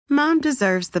Mom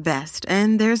deserves the best,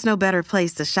 and there's no better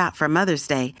place to shop for Mother's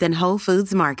Day than Whole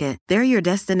Foods Market. They're your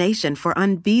destination for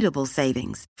unbeatable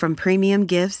savings, from premium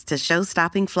gifts to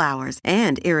show-stopping flowers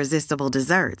and irresistible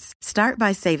desserts. Start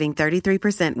by saving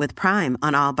 33% with Prime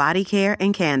on all body care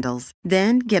and candles.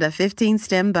 Then get a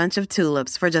 15-stem bunch of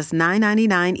tulips for just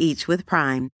 $9.99 each with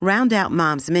Prime. Round out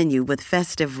Mom's menu with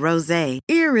festive rosé,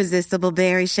 irresistible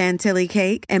berry chantilly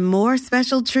cake, and more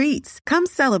special treats. Come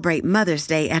celebrate Mother's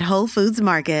Day at Whole Foods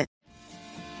Market.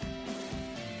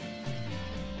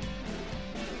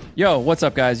 Yo, what's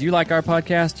up, guys? You like our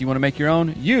podcast? You want to make your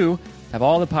own? You have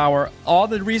all the power, all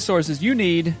the resources you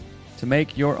need to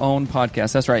make your own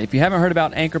podcast. That's right. If you haven't heard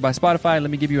about Anchor by Spotify,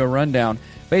 let me give you a rundown.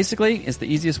 Basically, it's the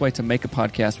easiest way to make a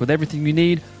podcast with everything you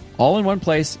need all in one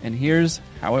place, and here's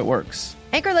how it works.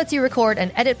 Anchor lets you record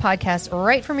and edit podcasts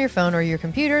right from your phone or your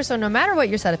computer, so no matter what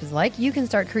your setup is like, you can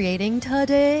start creating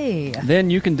today. Then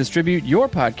you can distribute your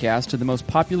podcast to the most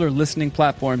popular listening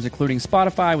platforms, including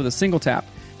Spotify, with a single tap.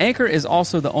 Anchor is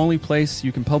also the only place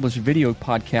you can publish video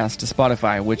podcasts to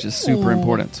Spotify, which is super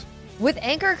important. With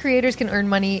Anchor, creators can earn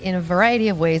money in a variety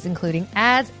of ways, including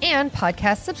ads and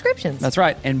podcast subscriptions. That's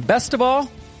right. And best of all,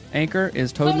 Anchor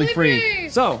is totally free.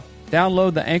 So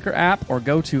download the Anchor app or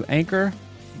go to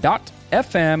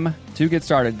anchor.fm to get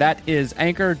started. That is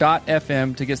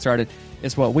anchor.fm to get started.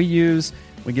 It's what we use.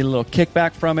 We get a little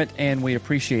kickback from it, and we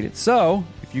appreciate it. So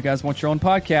if you guys want your own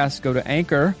podcast, go to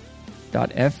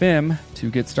anchor.fm to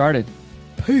get started.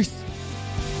 Peace.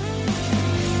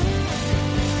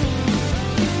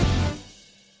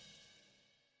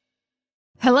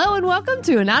 Hello and welcome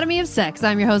to Anatomy of Sex.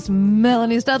 I'm your host,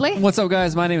 Melanie Studley. What's up,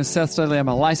 guys? My name is Seth Studley. I'm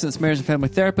a licensed marriage and family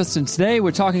therapist, and today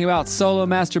we're talking about solo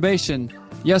masturbation.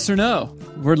 Yes or no?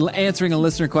 We're answering a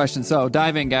listener question, so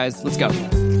dive in, guys. Let's go.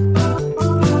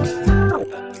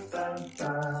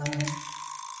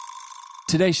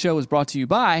 Today's show is brought to you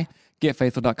by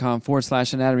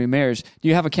getfaithful.com/anatomy of marriage. Do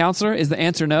you have a counselor? Is the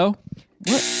answer no?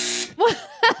 What?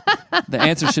 The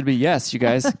answer should be yes, you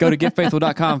guys. Go to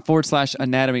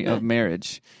getfaithful.com/anatomy of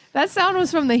marriage. That sound was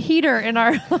from the heater in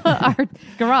our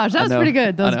garage. That was pretty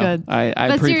good. That was good. I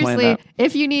but seriously, that.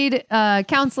 If you need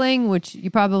counseling, which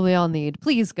you probably all need,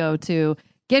 please go to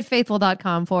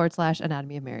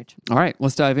getfaithful.com/anatomy of marriage. All right,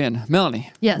 let's dive in.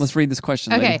 Melanie, yes. Let's read this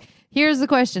question. Okay. Lady. Here's the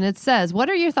question. It says, what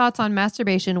are your thoughts on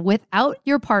masturbation without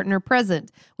your partner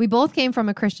present? We both came from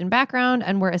a Christian background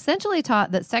and were essentially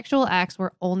taught that sexual acts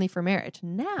were only for marriage.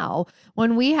 Now,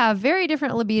 when we have very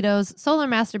different libidos, solar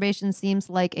masturbation seems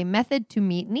like a method to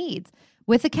meet needs,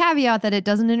 with the caveat that it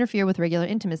doesn't interfere with regular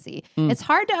intimacy. It's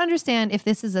hard to understand if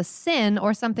this is a sin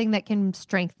or something that can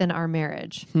strengthen our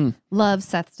marriage. Love,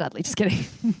 Seth Studley. Just kidding.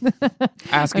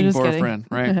 Asking for a friend,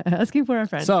 right? Asking for a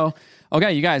friend. So,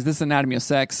 okay, you guys, this is Anatomy of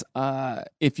Sex.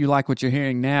 If you like what you're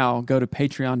hearing now, go to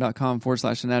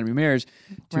patreon.com/anatomy of marriage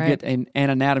to get an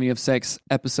Anatomy of Sex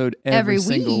episode every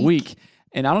single week.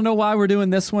 And I don't know why we're doing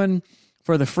this one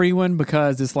for the free one,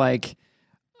 because it's like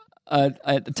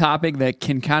a topic that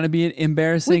can kind of be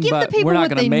embarrassing, but we're not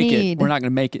going to make it. We're not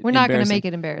going to make it. We're not going to make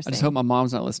it embarrassing. I just hope my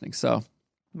mom's not listening. So,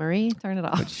 Marie, turn it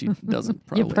off. But she doesn't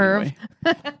probably. You perv.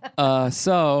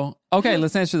 Anyway. Okay,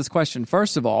 let's answer this question.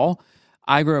 First of all,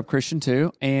 I grew up Christian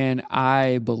too, and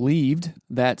I believed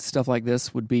that stuff like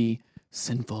this would be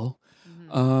sinful.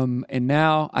 And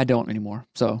now I don't anymore.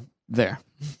 So there.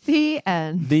 The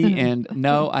end. The end.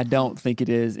 No, I don't think it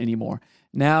is anymore.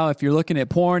 Now, if you're looking at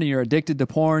porn and you're addicted to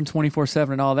porn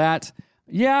 24/7 and all that,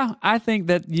 yeah, I think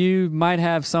that you might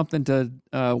have something to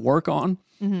work on.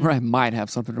 Or I might have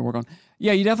something to work on.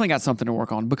 Yeah, you definitely got something to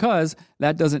work on, because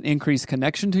that doesn't increase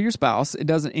connection to your spouse. It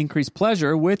doesn't increase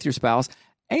pleasure with your spouse.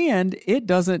 And it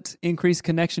doesn't increase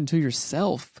connection to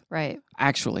yourself. Right.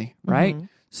 Actually, right?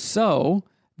 So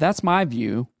that's my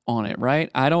view on it,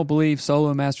 right? I don't believe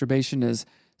solo masturbation is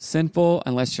sinful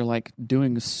unless you're like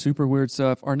doing super weird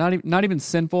stuff, or not even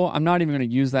sinful. I'm not even going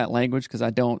to use that language because I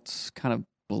don't kind of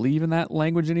believe in that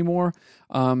language anymore.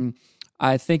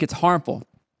 I think it's harmful.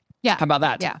 Yeah. How about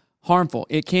that? Yeah. Harmful.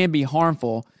 It can be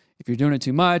harmful if you're doing it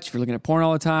too much, if you're looking at porn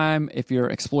all the time, if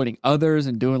you're exploiting others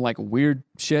and doing like weird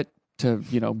shit to,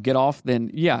 get off,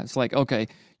 then yeah, it's like, okay,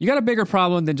 you got a bigger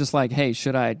problem than just like, hey,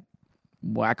 should I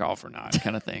whack off or not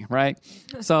kind of thing, right?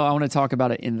 So I want to talk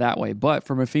about it in that way. But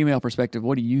from a female perspective,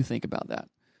 what do you think about that?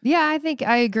 Yeah, I think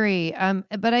I agree.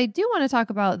 But I do want to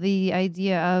talk about the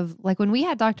idea of, like, when we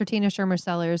had Dr. Tina Shermer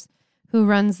Sellers, who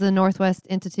runs the Northwest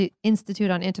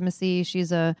Institute on Intimacy.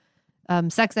 She's a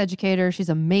sex educator. She's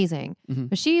amazing.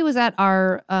 But she was at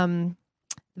our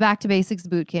Back to Basics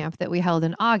boot camp that we held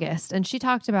in August. And she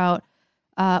talked about,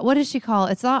 what did she call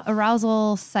it? It's not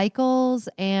arousal cycles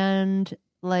and,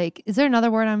 like, is there another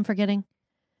word I'm forgetting?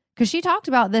 because she talked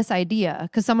about this idea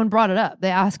because someone brought it up.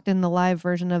 They asked in the live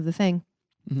version of the thing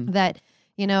that,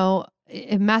 you know,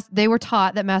 they were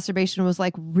taught that masturbation was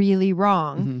like really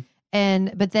wrong.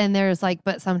 But then there's like,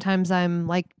 but sometimes I'm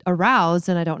like aroused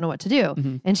and I don't know what to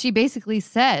do. And she basically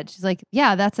said, she's like,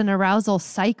 yeah, that's an arousal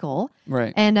cycle.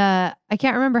 Right. And I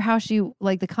can't remember how she,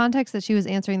 like the context that she was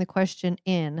answering the question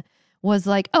in was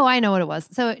like, oh, I know what it was.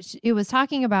 So it was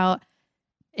talking about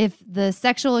if the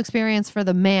sexual experience for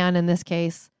the man in this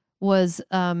case was,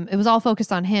 it was all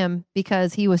focused on him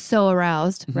because he was so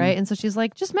aroused, right? And so she's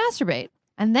like, just masturbate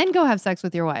and then go have sex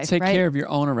with your wife. Take right? care of your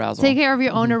own arousal. Take care of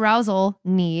your own arousal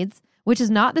needs, which is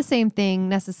not the same thing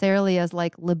necessarily as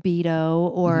like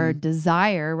libido or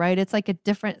desire, right? It's like a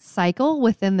different cycle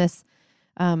within this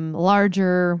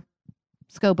larger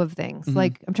scope of things.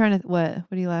 Like I'm trying to, what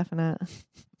are you laughing at?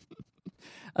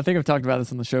 I think I've talked about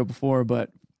this on the show before, but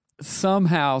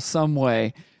somehow, some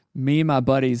way, me and my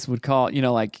buddies would call, you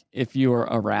know, like if you were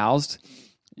aroused,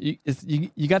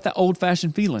 you got that old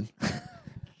fashioned feeling.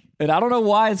 And I don't know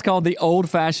why it's called the old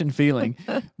fashioned feeling,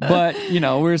 but you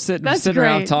know, we're sitting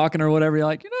around talking or whatever. You're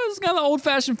like, you know, it's got the old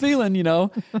fashioned feeling, you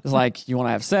know, it's like you want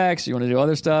to have sex, you want to do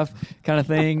other stuff kind of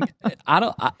thing. I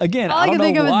don't know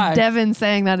think why. Of is Devin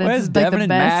saying that it's like Devin the and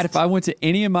best. Matt, if I went to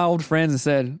any of my old friends and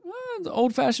said, it's an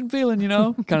old fashioned feeling, you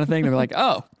know, kind of thing, they'd be like,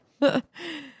 oh,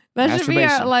 that should be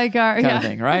our kind of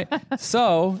thing, right?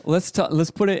 So let's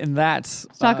put it in that.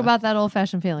 Let's talk about that old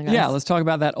fashioned feeling, guys. Yeah, let's talk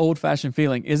about that old fashioned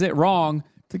feeling. Is it wrong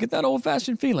to get that old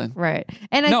fashioned feeling? Right.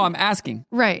 And I'm asking.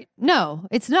 Right. No,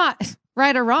 it's not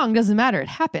right or wrong. Doesn't matter. It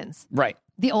happens. Right.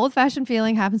 The old fashioned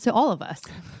feeling happens to all of us.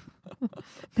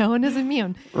 No one is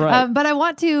immune. Right. But I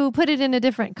want to put it in a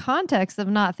different context of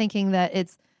not thinking that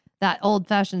it's that old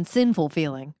fashioned sinful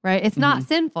feeling, right? It's not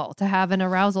sinful to have an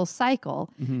arousal cycle.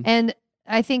 And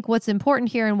I think what's important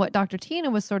here and what Dr. Tina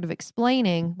was sort of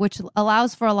explaining, which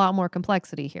allows for a lot more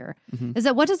complexity here, is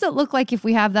that what does it look like if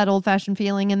we have that old fashioned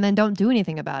feeling and then don't do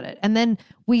anything about it? And then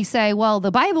we say, well,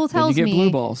 the Bible tells me. You get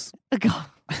blue balls.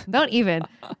 Don't even.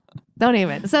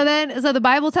 So the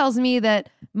Bible tells me that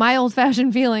my old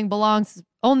fashioned feeling belongs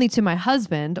only to my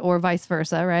husband or vice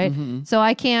versa, right? So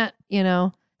I can't, you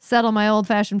know, settle my old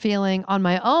fashioned feeling on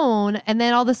my own. And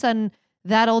then all of a sudden,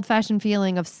 that old-fashioned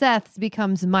feeling of Seth's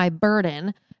becomes my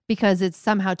burden because it's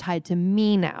somehow tied to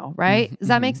me now, right? Does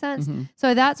that make sense?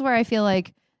 So that's where I feel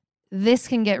like this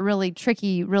can get really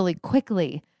tricky really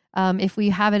quickly if we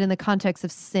have it in the context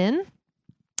of sin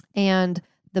and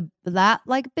that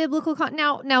like biblical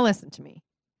now listen to me.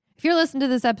 If you're listening to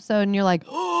this episode and you're like,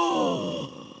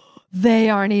 oh, they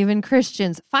aren't even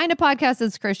Christians. Find a podcast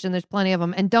that's Christian. There's plenty of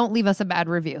them. And don't leave us a bad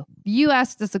review. You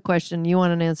asked us a question. You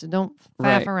want an answer. Don't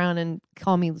faff around and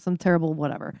call me some terrible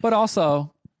whatever. But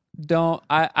also, I you don't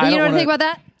know what I think about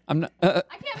that? I'm not, I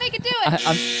can't make it do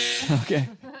it. Okay.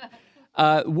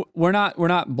 We're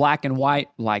not black and white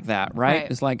like that, right?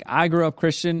 It's like I grew up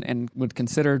Christian and would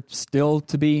consider still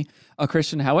to be a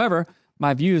Christian. However,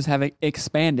 my views have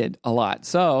expanded a lot.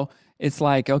 So it's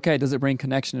like, okay, does it bring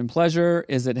connection and pleasure?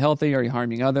 Is it healthy? Are you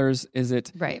harming others? Is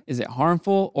it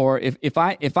harmful? Or if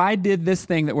I did this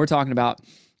thing that we're talking about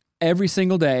every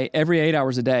single day, every 8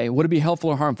 hours a day, would it be helpful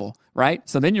or harmful? Right?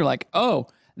 So then you're like, oh,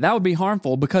 that would be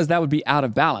harmful because that would be out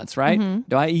of balance, right?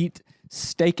 Do I eat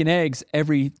steak and eggs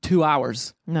every 2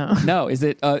 hours? No. No. Is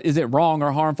it wrong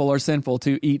or harmful or sinful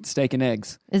to eat steak and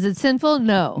eggs? Is it sinful?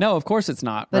 No. No, of course it's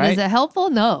not. But right? Is it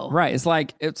helpful? No. Right. It's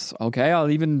like, it's okay.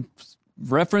 I'll even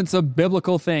reference a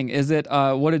biblical thing. Is it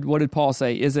what did Paul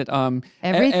say? Is it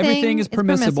everything is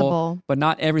permissible, but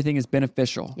not everything is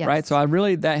beneficial, right? So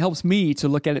that helps me to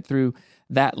look at it through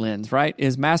that lens, right?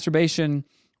 Is masturbation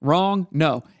wrong?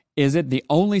 No. Is it the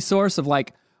only source of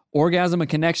like orgasm and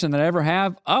connection that I ever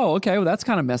have? Oh, okay. Well, that's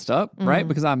kind of messed up, right?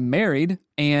 Because I'm married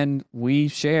and we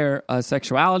share a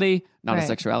sexuality, not a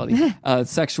sexuality, a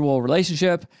sexual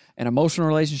relationship, an emotional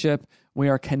relationship. We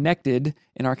are connected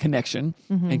in our connection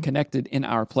and connected in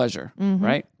our pleasure,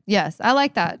 right? Yes, I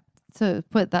like that, to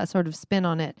put that sort of spin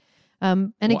on it.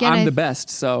 And again, I'm the best,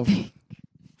 so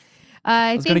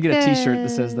I was going to get a T-shirt that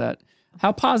says that.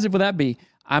 How positive would that be?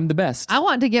 I'm the best. I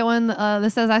want to get one that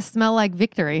says I smell like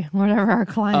victory, whatever our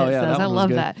client says. I love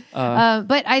that.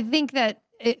 But I think that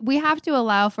we have to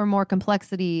allow for more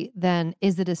complexity than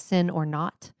is it a sin or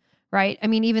not, right? I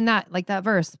mean, even that, like that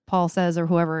verse, Paul says, or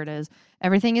whoever it is,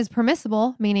 everything is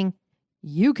permissible, meaning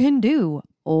you can do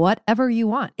whatever you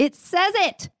want. It says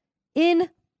it in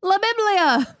La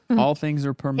Biblia. All things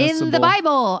are permissible. In the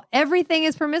Bible, everything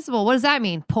is permissible. What does that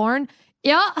mean? Porn?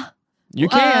 Yeah. You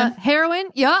can. Heroin?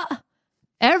 Yeah.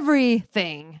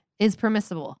 Everything is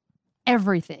permissible.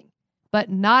 Everything. but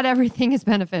not everything is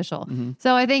beneficial. Mm-hmm.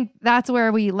 So I think that's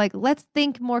where we let's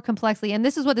think more complexly. And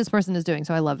this is what this person is doing.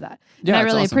 So I love that. Yeah, and I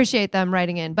it's really awesome. appreciate them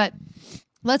writing in. But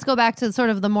let's go back to sort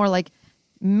of the more like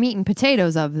meat and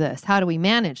potatoes of this. How do we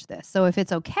manage this? So if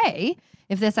it's okay,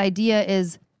 if this idea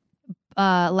is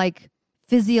like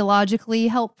physiologically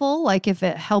helpful, like if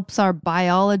it helps our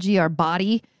biology, our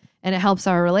body, and it helps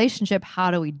our relationship,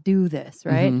 how do we do this,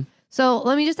 right? Mhm. So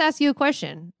let me just ask you a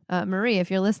question. Marie, if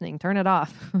you're listening, turn it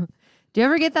off. Do you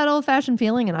ever get that old-fashioned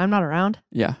feeling and I'm not around?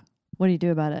 Yeah. What do you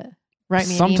do about it? Write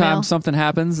me an email? Sometimes something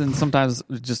happens and sometimes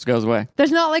it just goes away.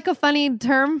 There's not like a funny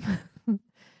term?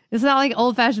 It's not like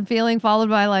old-fashioned feeling followed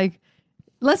by like,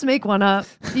 let's make one up.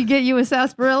 You get you a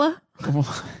sarsaparilla?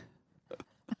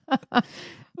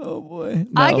 Oh boy.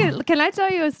 No. Can I tell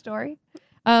you a story?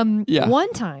 Yeah.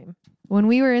 One time when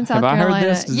we were in South Have I heard Carolina.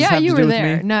 this? Does this Yeah, have to you do were with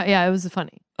there. me? No, yeah, it was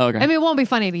funny. Okay. I mean, it won't be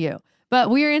funny to you. But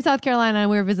we were in South Carolina and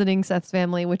we were visiting Seth's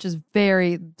family, which is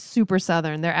very super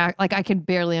Southern. Like I can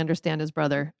barely understand his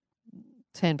brother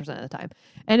 10% of the time.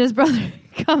 And his brother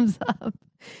comes up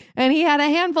and he had a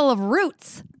handful of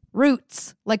roots,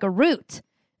 like a root.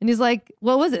 And he's like,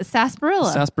 what was it?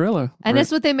 Sarsaparilla. Sarsaparilla. And Right.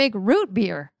 it's what they make root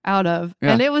beer out of.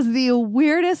 Yeah. And it was the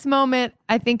weirdest moment,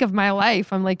 I think, of my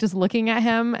life. I'm like just looking at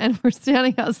him and we're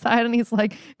standing outside and he's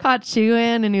like caught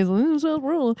chewing and he's like,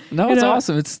 sarsaparilla. No, You it's know?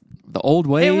 awesome. It's the old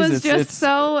ways. It was it's, just it's,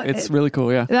 so. It's really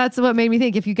cool. Yeah. That's what made me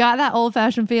think. If you got that old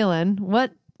fashioned feeling,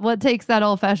 what takes that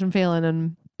old fashioned feeling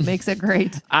and makes it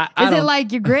great? I Is it don't-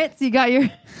 like your grits? You got your.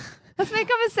 Let's make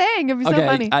up a saying. It'd be so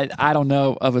funny. I don't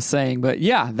know of a saying, but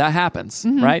yeah, that happens,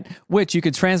 Mm-hmm. right? Which you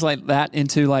could translate that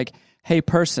into like, hey,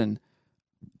 person,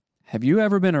 have you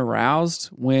ever been aroused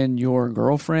when your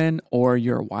girlfriend or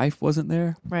your wife wasn't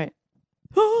there? Right.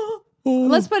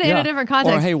 Let's put it in Yeah. a different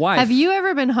context. Or, hey, wife. Have you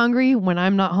ever been hungry when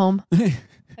I'm not home?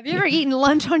 Have you ever eaten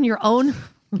lunch on your own?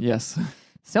 Yes.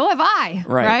 So have I.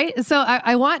 Right. So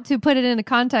I want to put it in a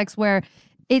context where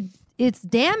it's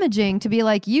damaging to be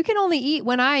like, you can only eat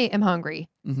when I am hungry.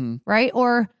 Mm-hmm. Right.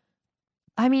 Or,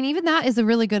 I mean, even that is a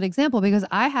really good example because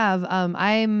I have,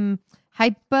 I'm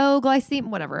hypoglycemic,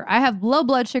 whatever. I have low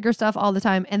blood sugar stuff all the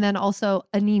time. And then also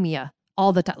anemia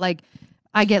all the time. Like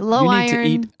I get low You need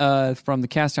iron. to eat from the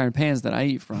cast iron pans that I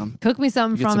eat from. Cook me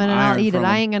something Get from some it and I'll iron eat it. from I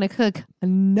 'em. ain't going to cook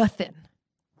nothing.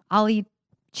 I'll eat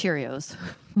Cheerios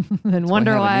and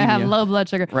wonder I have why I have anemia. low blood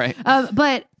sugar. Right.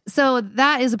 But so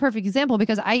that is a perfect example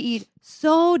because I eat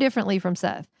so differently from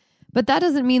Seth. But that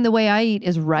doesn't mean the way I eat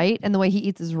is right and the way he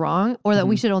eats is wrong or that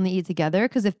we should only eat together.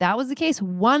 Because if that was the case,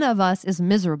 one of us is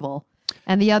miserable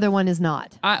and the other one is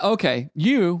not. Okay.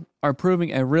 You are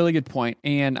proving a really good point,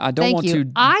 and I don't Thank want you.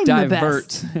 to I'm the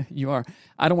divert. You are.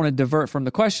 I don't want to divert from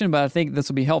the question, but I think this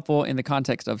will be helpful in the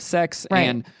context of sex Right.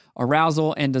 and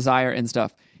arousal and desire and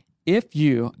stuff. If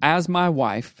you, as my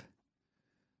wife,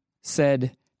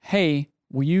 said, hey,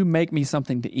 will you make me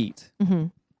something to eat? Mm-hmm.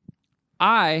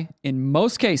 I, in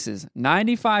most cases,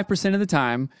 95% of the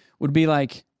time, would be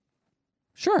like,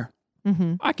 sure,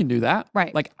 Mm-hmm. I can do that.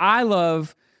 Right. Like, I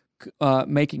love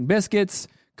making biscuits,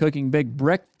 cooking big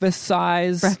breakfast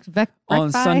size on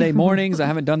breakfast. Sunday mornings. I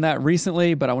haven't done that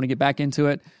recently, but I want to get back into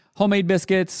it. Homemade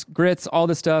biscuits, grits, all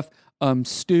this stuff,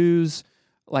 stews.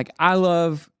 Like, I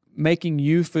love making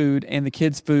you food and the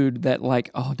kids food that like,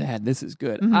 oh, Dad, this is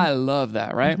good. Mm-hmm. I love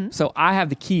that, right? So I have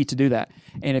the key to do that.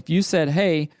 And if you said,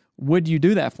 hey, would you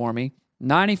do that for me?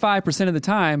 95% of the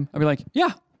time, I'd be like,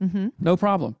 yeah, Mm-hmm. no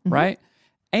problem, right?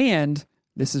 And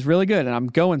this is really good, and I'm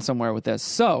going somewhere with this.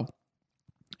 So,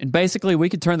 and basically, we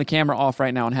could turn the camera off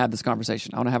right now and have this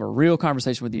conversation. I want to have a real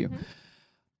conversation with you.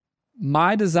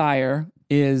 My desire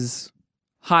is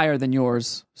higher than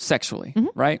yours sexually,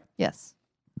 right? Yes.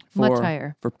 For, Much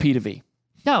higher. For P to V.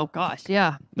 Oh, gosh.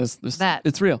 Yeah. This, That.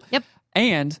 It's real. Yep.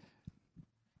 And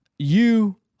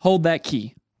you hold that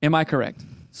key. Am I correct?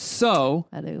 So,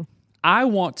 I do. I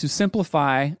want to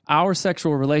simplify our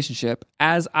sexual relationship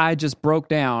as I just broke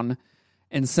down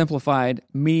and simplified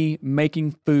me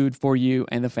making food for you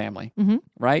and the family,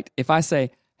 right? If I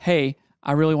say, hey,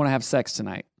 I really want to have sex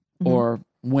tonight or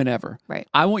whenever, Right.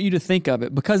 I want you to think of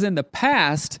it because in the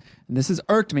past, and this has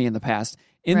irked me in the past,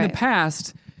 in Right. the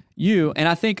past, you, and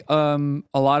I think a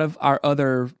lot of our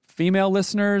other female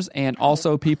listeners and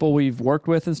also people we've worked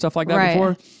with and stuff like that Right.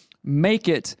 before, make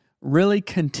it really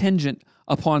contingent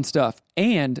upon stuff.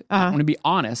 And I'm going to be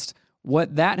honest,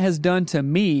 what that has done to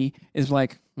me is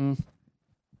like,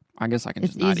 I guess I can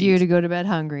It's just not easier eat. to go to bed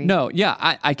hungry. No, yeah,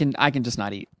 I can just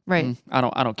not eat. Right. I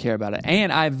don't care about it.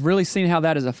 And I've really seen how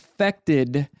that has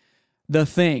affected the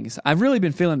things. I've really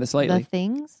been feeling this lately. The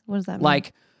things? What does that mean?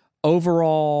 Like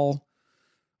overall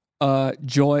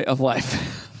joy of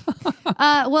life.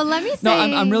 Well, let me say. No,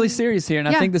 I'm really serious here, and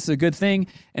I Yeah. think this is a good thing,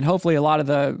 and hopefully a lot of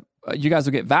the you guys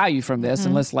will get value from this,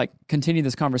 and let's like continue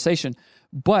this conversation.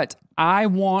 But I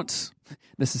want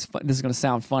this is going to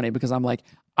sound funny because I'm like,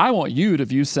 I want you to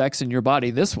view sex in your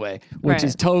body this way, which Right.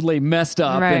 is totally messed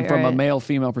up and from a right.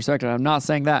 male-female perspective. I'm not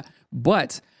saying that,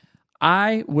 but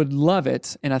I would love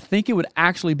it, and I think it would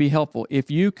actually be helpful if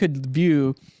you could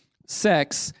view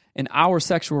sex and our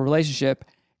sexual relationship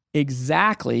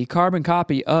exactly carbon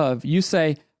copy of you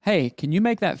say, hey, can you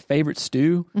make that favorite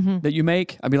stew that you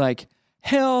make? I'd be like,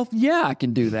 hell yeah, I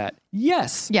can do that.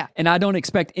 Yes. Yeah. And I don't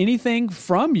expect anything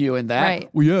from you in that. Right.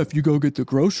 Well, yeah, if you go get the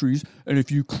groceries and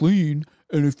if you clean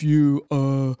and if you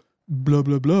blah,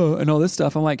 blah, blah, and all this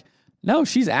stuff. I'm like, no,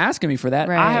 she's asking me for that.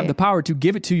 I have Right. the power to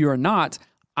give it to you or not.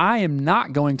 I am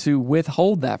not going to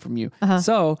withhold that from you.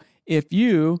 So if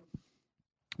you,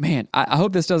 man, I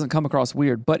hope this doesn't come across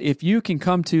weird, but if you can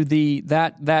come to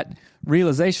that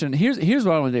realization, here's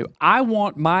what I want to do. I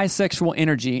want my sexual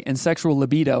energy and sexual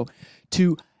libido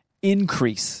to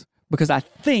increase because I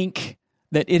think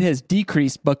that it has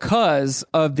decreased because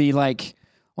of the like,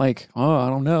 oh, I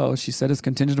don't know. She said it's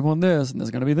contingent upon this, and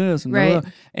there's going to be this, and blah, Right.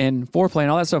 blah, and foreplay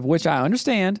and all that stuff, which I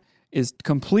understand is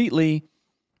completely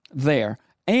there.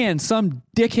 And some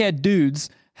dickhead dudes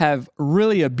have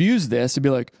really abused this to be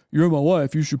like, you're my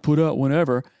wife, you should put out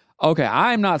whenever. Okay,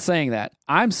 I'm not saying that.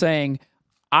 I'm saying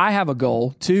I have a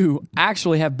goal to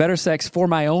actually have better sex for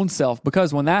my own self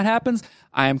because when that happens,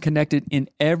 I am connected in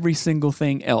every single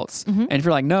thing else. And if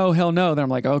you're like, no, hell no, then I'm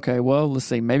like, okay, well, let's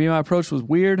see. Maybe my approach was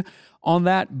weird on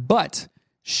that, but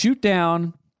shoot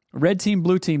down, red team,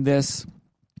 blue team this.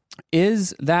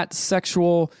 Is that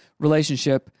sexual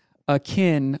relationship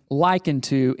likened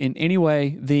to in any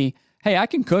way hey, I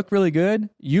can cook really good.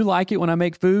 You like it when I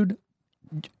make food.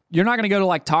 You're not going to go to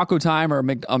like Taco Time or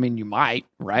you might,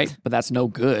 right? But that's no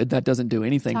good. That doesn't do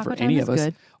anything Taco for Time any is of us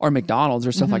good. or McDonald's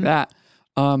or stuff like that.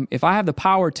 If I have the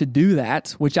power to do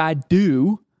that, which I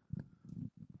do,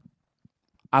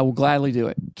 I will gladly do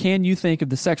it. Can you think of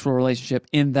the sexual relationship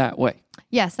in that way?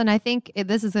 Yes, and I think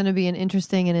this is going to be an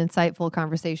interesting and insightful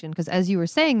conversation because as you were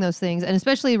saying those things, and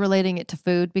especially relating it to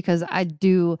food, because I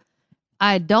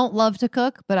don't love to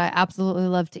cook, but I absolutely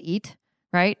love to eat,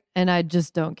 right? And I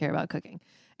just don't care about cooking.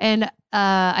 And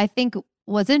I think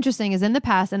what's interesting is in the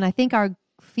past, and I think our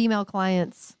female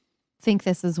clients think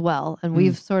this as well, and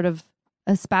we've sort of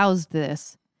espoused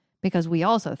this because we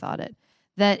also thought it,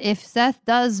 that if Seth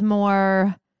does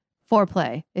more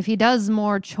foreplay, if he does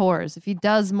more chores, if he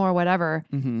does more whatever,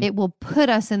 it will put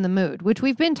us in the mood, which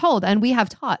we've been told and we have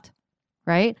taught,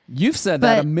 right? You've said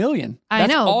that a million. I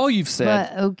That's know, all you've said.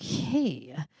 But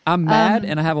okay. I'm mad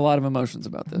and I have a lot of emotions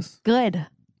about this. Good.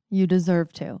 You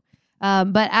deserve to.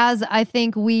 But as I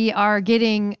think we are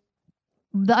getting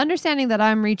the understanding that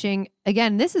I'm reaching,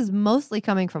 again, this is mostly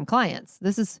coming from clients.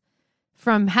 This is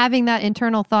from having that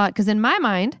internal thought. Because in my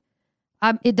mind,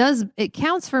 it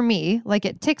counts for me. Like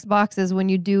it ticks boxes when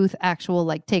you do actual,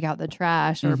 like take out the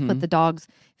trash or put the dogs,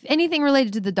 anything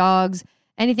related to the dogs,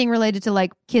 anything related to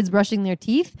like kids brushing their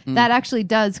teeth, that actually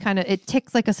does it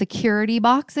ticks like a security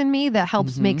box in me that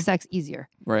helps make sex easier.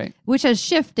 Right. Which has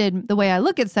shifted the way I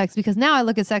look at sex because now I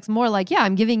look at sex more like, yeah,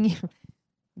 I'm giving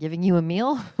you a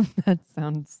meal. That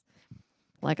sounds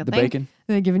like a The thing. bacon.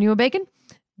 They're giving you a bacon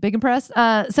press.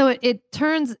 So it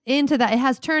turns into that. It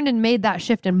has turned and made that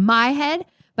shift in my head,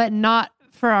 but not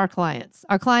for our clients.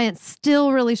 Our clients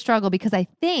still really struggle because I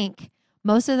think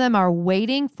most of them are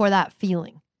waiting for that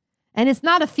feeling. And it's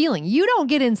not a feeling. You don't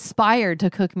get inspired to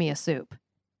cook me a soup.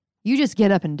 You just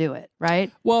get up and do it,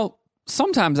 right? Well,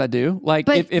 sometimes I do. Like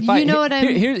But if you know what I'm-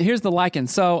 here's the liken.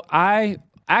 So I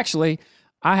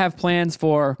have plans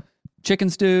for chicken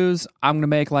stews. I'm gonna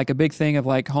make like a big thing of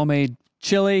like homemade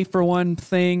chili for one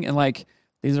thing, and like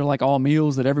these are like all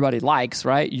meals that everybody likes,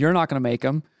 right? You're not gonna make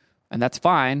them, and that's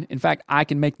fine. In fact, I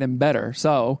can make them better.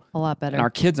 So A lot better. and our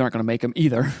kids aren't gonna make them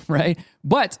either, right?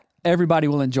 But everybody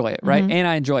will enjoy it, right? And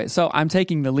I enjoy it. So I'm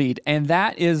taking the lead, and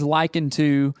that is likened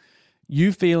to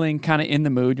you feeling kind of in the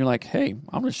mood. You're like, hey,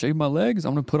 I'm gonna shave my legs.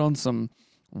 I'm gonna put on some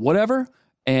whatever,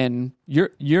 and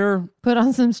you're Put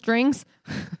on some strings,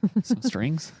 some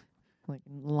strings, like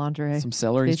lingerie, some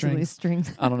celery basically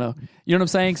strings. I don't know. You know what I'm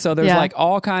saying? So there's Yeah. like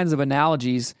all kinds of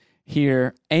analogies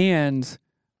here, and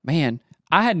man,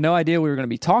 I had no idea we were going to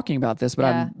be talking about this, but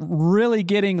Yeah. I'm really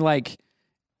getting like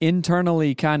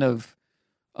internally kind of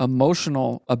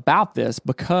emotional about this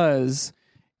because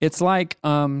it's like,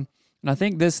 and I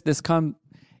think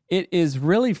it is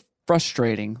really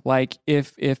frustrating. Like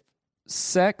if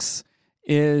sex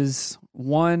is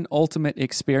one ultimate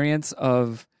experience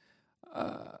of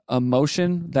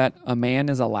emotion that a man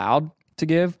is allowed to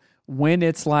give, when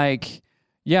it's like,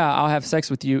 yeah, I'll have sex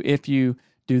with you if you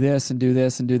do this and do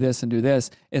this and do this and do this.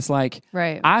 It's like,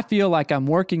 Right. I feel like I'm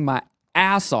working my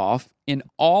ass off in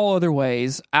all other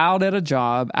ways, out at a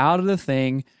job, out at a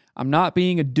thing. I'm not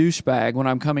being a douchebag when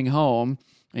I'm coming home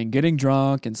and getting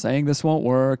drunk and saying this won't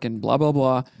work and blah, blah,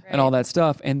 blah, and all that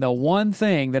stuff. And the one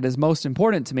thing that is most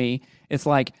important to me, it's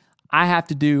like I have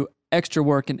to do extra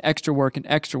work and extra work and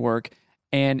extra work.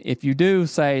 And if you do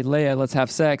say, Leah, let's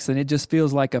have sex, then it just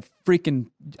feels like a freaking,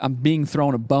 I'm being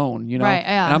thrown a bone, you know? Right,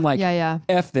 yeah. And I'm like, Yeah.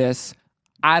 F this.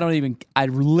 I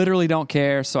literally don't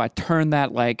care. So I turn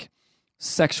that like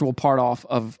sexual part off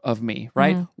of me,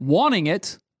 right? Wanting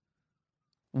it,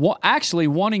 actually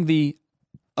wanting the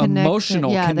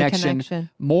emotional the connection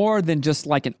more than just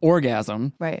like an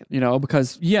orgasm, Right. you know,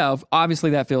 because yeah, obviously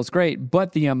that feels great,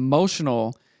 but the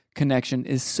emotional connection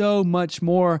is so much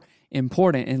more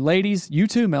important. And ladies, you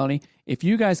too, Melanie, if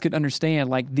you guys could understand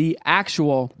like the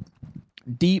actual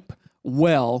deep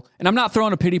well, and I'm not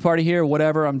throwing a pity party here,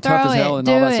 whatever, I'm tough as hell and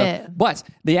all that stuff, but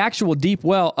the actual deep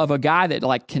well of a guy that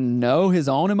like can know his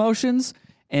own emotions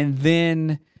and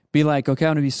then be like, okay,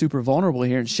 I'm gonna be super vulnerable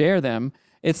here and share them.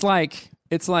 It's like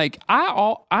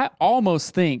I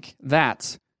almost think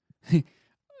that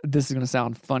this is gonna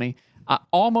sound funny. I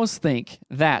almost think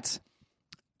that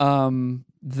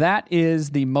that is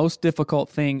the most difficult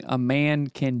thing a man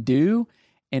can do,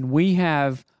 and we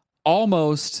have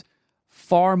almost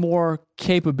far more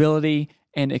capability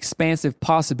and expansive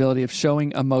possibility of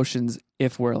showing emotions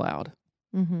if we're allowed.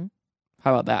 Mm-hmm.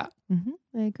 How about that?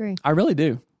 Mm-hmm. I agree. I really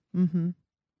do. Mm-hmm.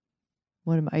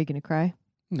 Are you going to cry?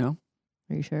 No.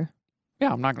 Are you sure?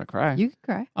 Yeah, I'm not going to cry. You can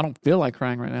cry. I don't feel like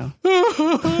crying right now.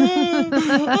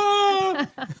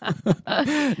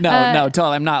 No,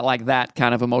 totally. I'm not like that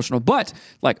kind of emotional, but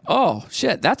like, oh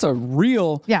shit, that's a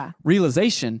real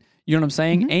realization. You know what I'm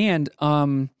saying? Mm-hmm.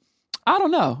 And I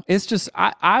don't know. It's just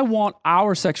I want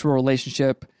our sexual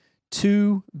relationship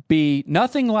to be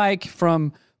nothing like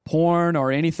from porn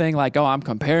or anything like, oh, I'm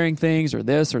comparing things or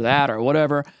this or that or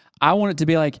whatever. I want it to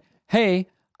be like, hey,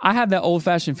 I have that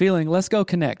old-fashioned feeling. Let's go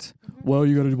connect. Well,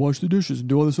 you got to wash the dishes and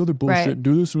do all this other bullshit and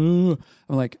do this. I'm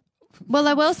like, well,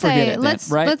 I will say, let's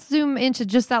zoom into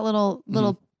just that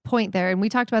little point there. And we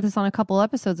talked about this on a couple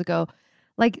episodes ago.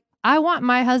 Like, I want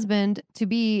my husband to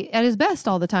be at his best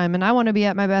all the time, and I want to be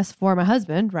at my best for my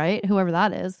husband, right? Whoever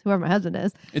that is, whoever my husband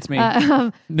is. It's me.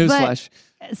 Newsflash.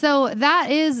 So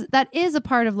that is a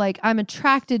part of like, I'm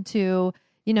attracted to,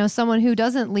 you know, someone who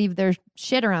doesn't leave their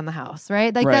shit around the house,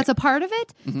 right? Like that's a part of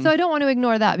it. Mm-hmm. So I don't want to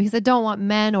ignore that because I don't want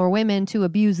men or women to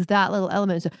abuse that little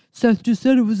element. So Seth just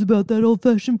said it was about that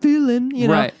old-fashioned feeling, you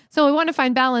know? Right. So we want to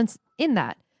find balance in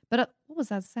that. But what was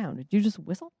that sound? Did you just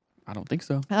whistle? I don't think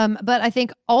so. But I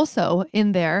think also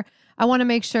in there, I want to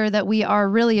make sure that we are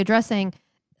really addressing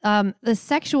the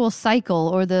sexual cycle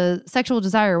or the sexual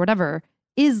desire or whatever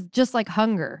is just like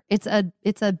hunger. It's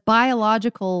a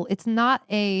biological, it's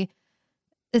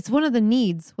one of the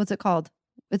needs. What's it called?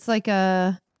 It's like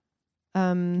a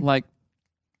like,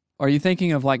 are you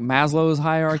thinking of like Maslow's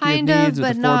hierarchy of needs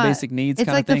or the four basic needs kind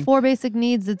of thing? It's like the 4 basic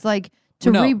needs. It's like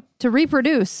to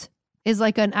reproduce is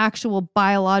like an actual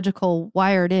biological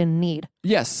wired in need.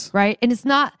 Yes. Right? And it's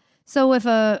not, so if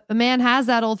a man has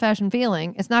that old fashioned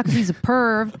feeling, it's not because he's a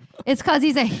perv, it's because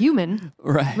he's a human.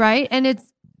 Right. Right? And it's,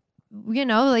 you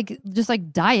know, like just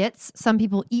like diets, some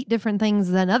people eat different things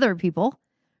than other people,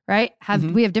 right?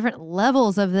 We have different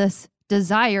levels of this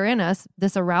desire in us.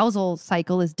 This arousal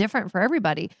cycle is different for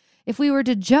everybody. If we were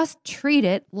to just treat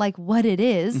it like what it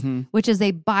is, which is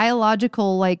a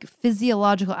biological, like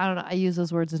physiological, I don't know, I use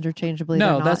those words interchangeably.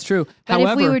 No, that's true. But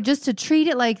however, if we were just to treat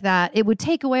it like that, it would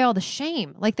take away all the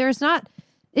shame. Like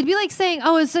it'd be like saying,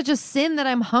 oh, it's such a sin that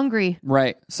I'm hungry.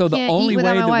 Right. So the only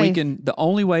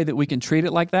way that we can treat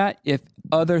it like that if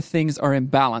other things are in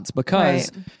balance,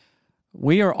 because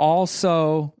we are all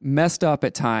so messed up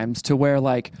at times to where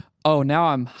like, oh, now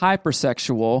I'm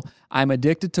hypersexual. I'm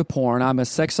addicted to porn. I'm a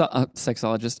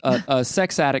sexologist, a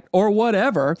sex addict, or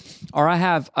whatever. Or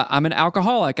I'm an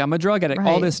alcoholic. I'm a drug addict.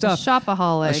 All this stuff. A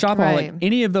shopaholic. Right.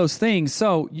 Any of those things.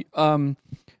 So,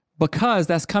 because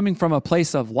that's coming from a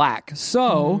place of lack.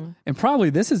 So, and probably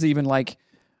this is even like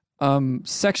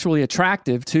sexually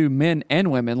attractive to men and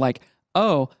women. Like,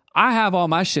 oh, I have all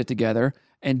my shit together,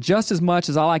 and just as much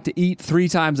as I like to eat 3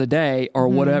 times a day or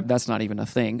whatever, that's not even a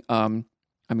thing.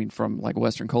 I mean, from like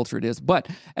Western culture it is. But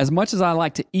as much as I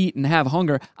like to eat and have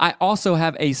hunger, I also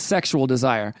have a sexual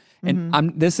desire.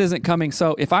 And this isn't coming.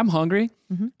 So if I'm hungry,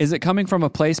 is it coming from a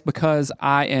place because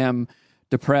I am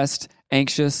depressed,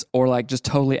 anxious, or like just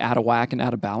totally out of whack and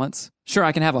out of balance. Sure,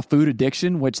 I can have a food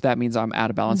addiction, which that means I'm out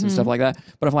of balance and stuff like that.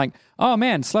 But if I'm like, oh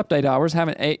man, slept 8 hours,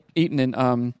 haven't eaten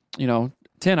in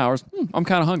 10 hours, I'm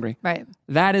kind of hungry. Right.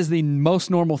 That is the most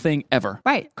normal thing ever.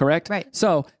 Right. Correct? Right.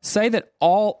 So say that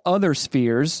all other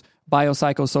spheres,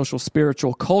 biopsychosocial,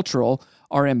 spiritual, cultural,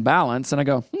 are in balance, and I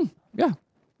go, yeah,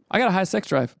 I got a high sex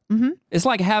drive. It's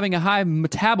like having a high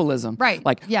metabolism. Right.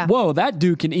 Like, Yeah. whoa, that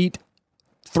dude can eat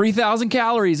 3,000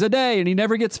 calories a day and he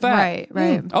never gets fat.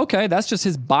 Right. Okay, that's just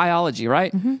his biology,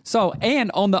 right? So,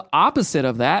 and on the opposite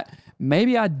of that,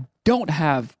 maybe I don't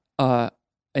have an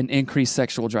increased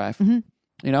sexual drive.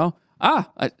 You know,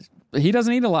 he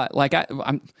doesn't eat a lot. Like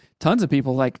I'm tons of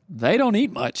people, like they don't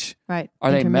eat much. Right.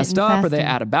 Are they messed up? Intermittent Are they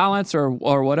fasting. out of balance or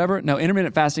whatever? No,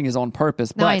 intermittent fasting is on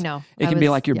purpose. No, But I know. it can be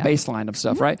like your baseline of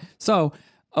stuff, right? So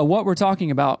what we're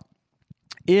talking about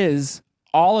is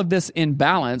all of this in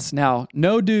balance. Now,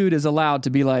 no dude is allowed to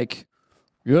be like,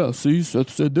 yeah, see, Seth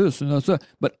said this and that's that.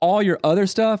 But all your other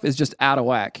stuff is just out of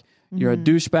whack. You're a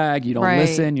douchebag. You don't Right.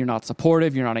 listen. You're not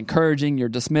supportive. You're not encouraging. You're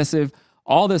dismissive.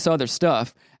 All this other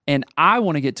stuff. And I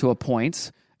want to get to a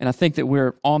point, and I think that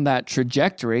we're on that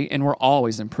trajectory, and we're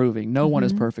always improving. No one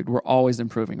is perfect. We're always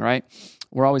improving, right?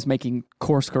 We're always making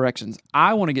course corrections.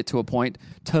 I want to get to a point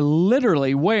to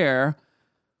literally where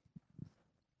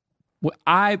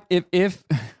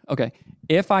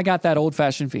if I got that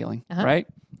old-fashioned feeling, right?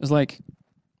 It's like,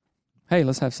 hey,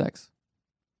 let's have sex.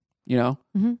 You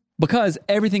know? Because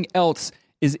everything else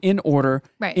is in order,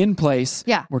 Right. in place.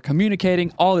 Yeah. We're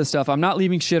communicating, all this stuff. I'm not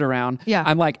leaving shit around. Yeah.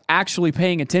 I'm like actually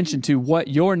paying attention to what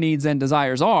your needs and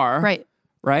desires are. Right.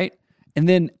 Right. And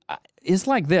then it's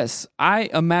like this. I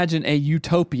imagine a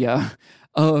utopia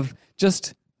of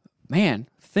just, man,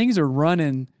 things are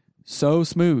running so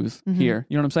smooth here.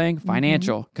 You know what I'm saying?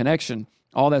 Financial, connection,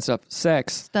 all that stuff.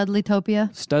 Sex. Studlytopia.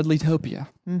 Studlytopia.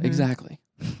 Exactly.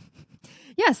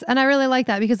 Yes, and I really like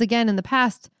that because again, in the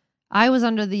past, I was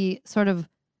under the sort of,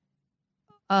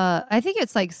 I think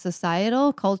it's like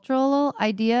societal, cultural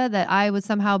idea that I would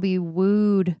somehow be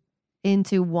wooed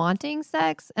into wanting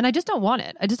sex, and I just don't want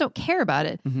it. I just don't care about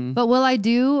it. But will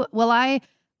I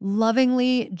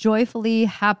lovingly, joyfully,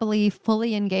 happily,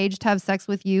 fully engaged have sex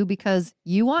with you because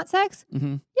you want sex?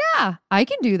 Yeah, I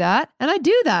can do that. And I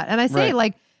do that. And I say, Right.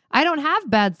 like, I don't have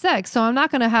bad sex. So I'm not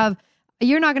going to have,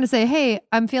 you're not going to say, hey,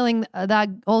 I'm feeling that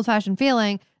old fashioned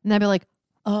feeling. And I'd be like,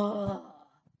 oh,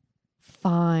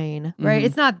 fine. Right.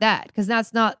 It's not that because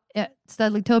that's not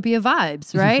Studlytopia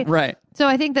vibes. Right. Right. So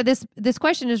I think that this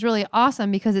question is really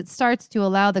awesome because it starts to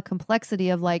allow the complexity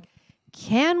of like,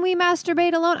 can we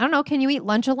masturbate alone? I don't know. Can you eat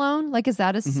lunch alone? Like, is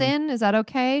that a sin? Is that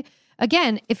okay?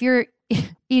 Again, if you're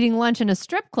eating lunch in a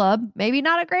strip club, maybe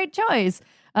not a great choice.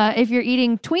 If you're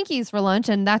eating Twinkies for lunch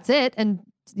and that's it, and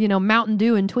Mountain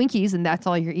Dew and Twinkies and that's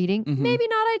all you're eating, maybe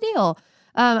not ideal.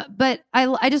 But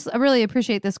I really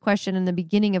appreciate this question in the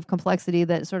beginning of complexity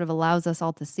that sort of allows us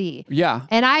all to see. Yeah.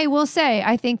 And I will say,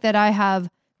 I think that I have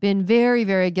been very,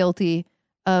 very guilty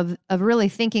of really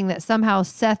thinking that somehow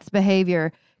Seth's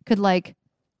behavior could like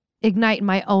ignite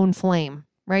my own flame,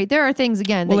 right? There are things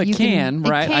again Well, that you can,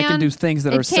 right? I can do things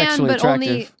that are sexually but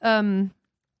attractive. only,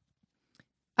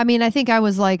 I mean, I think I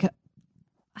was like,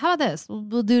 how about this?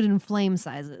 We'll do it in flame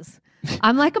sizes.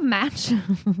 I'm like a match.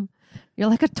 You're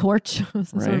like a torch, some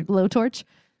sort Right. of blowtorch.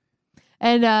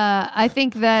 And I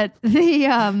think that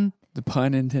the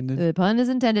pun intended. the pun is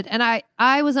intended. And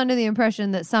I was under the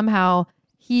impression that somehow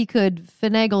he could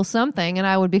finagle something and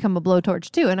I would become a blowtorch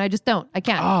too. And I just don't. I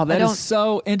can't. Oh, I that don't. is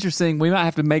so interesting. We might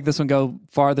have to make this one go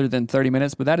farther than 30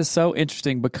 minutes, but that is so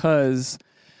interesting because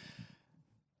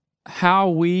how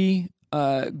we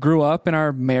grew up in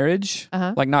our marriage,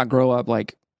 like not grow up,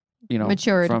 like,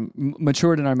 Matured.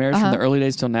 matured in our marriage from the early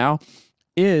days till now,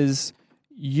 is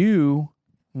you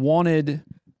wanted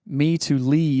me to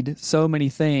lead so many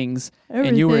things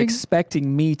and you were Everything.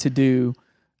 expecting me to do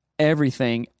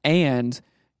everything. And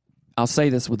I'll say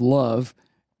this with love,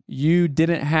 you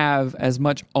didn't have as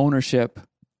much ownership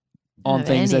on Have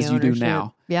things any as you do ownership.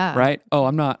 now. Yeah. Right? Oh,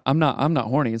 I'm not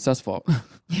horny. It's Seth's fault.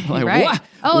 Like, Right. what?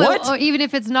 Oh, What? or even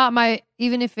if it's not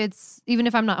even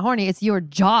if I'm not horny, it's your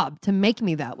job to make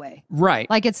me that way. Right.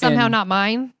 Like it's somehow And- not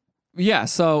mine. Yeah,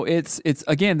 so it's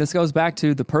again, this goes back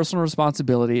to the personal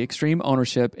responsibility, extreme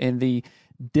ownership, and the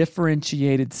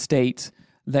differentiated state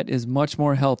that is much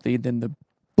more healthy than the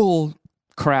bull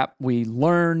crap we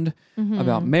learned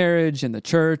about marriage and the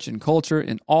church and culture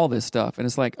and all this stuff. And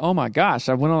it's like, oh my gosh,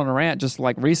 I went on a rant just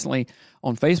like recently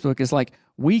on Facebook. It's like,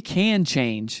 we can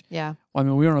change. Yeah. I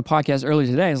mean, we were on a podcast earlier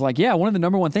today. It's like, yeah, one of the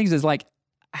number one things is like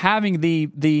having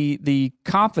the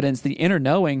confidence, the inner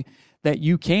knowing that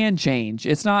you can change.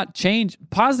 It's not change.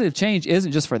 Positive change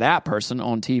isn't just for that person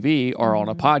on TV or on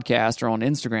a podcast or on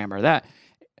Instagram or that.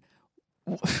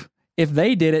 If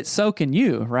they did it, so can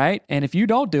you, right? And if you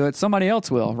don't do it, somebody else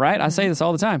will, right? I say this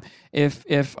all the time. If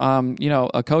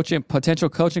a potential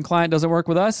coaching client doesn't work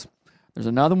with us, there's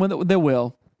another one that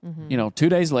will. 2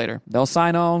 days later, they'll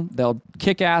sign on, they'll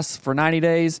kick ass for 90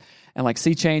 days and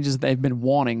see changes they've been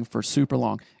wanting for super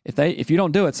long. If you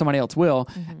don't do it, somebody else will.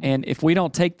 And if we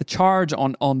don't take the charge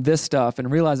on this stuff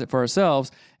and realize it for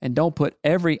ourselves and don't put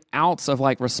every ounce of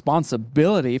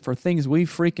responsibility for things we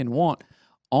freaking want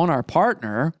on our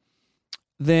partner,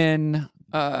 then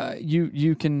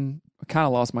you can. I kind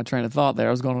of lost my train of thought there. I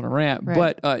was going on a rant,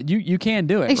 but you can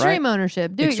do it. Extreme right?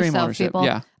 ownership. Do Extreme it yourself, ownership, people.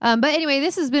 yeah. But anyway,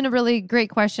 this has been a really great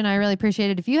question. I really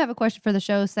appreciate it. If you have a question for the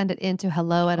show, send it in to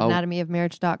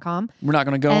hello@anatomyofmarriage.com. We're not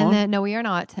going to go on? Then, no, we are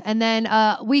not. And then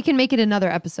we can make it another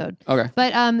episode. Okay.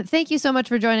 But thank you so much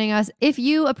for joining us. If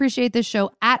you appreciate this show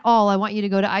at all, I want you to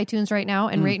go to iTunes right now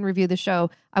and rate and review the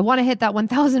show. I want to hit that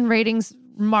 1,000 ratings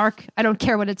mark. I don't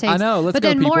care what it takes. I know. Let's but go,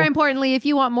 then people. more importantly, if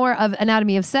you want more of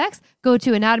Anatomy of Sex, go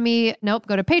to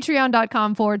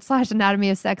patreon.com/Anatomy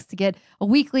of Sex to get a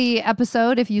weekly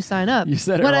episode if you sign up. You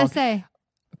said it What did I wrong. say?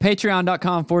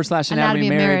 Patreon.com/Anatomy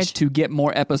of Marriage to get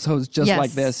more episodes just Yes.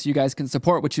 like this. You guys can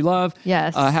support what you love.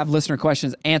 Yes. Have listener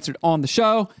questions answered on the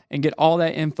show and get all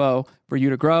that info for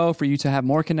you to grow, for you to have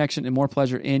more connection and more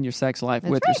pleasure in your sex life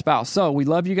with your spouse. So we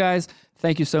love you guys.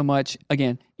 Thank you so much.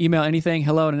 Again, email anything,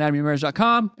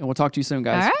 hello@anatomyofmarriage.com, and we'll talk to you soon,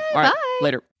 guys. All right, bye.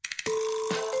 Later.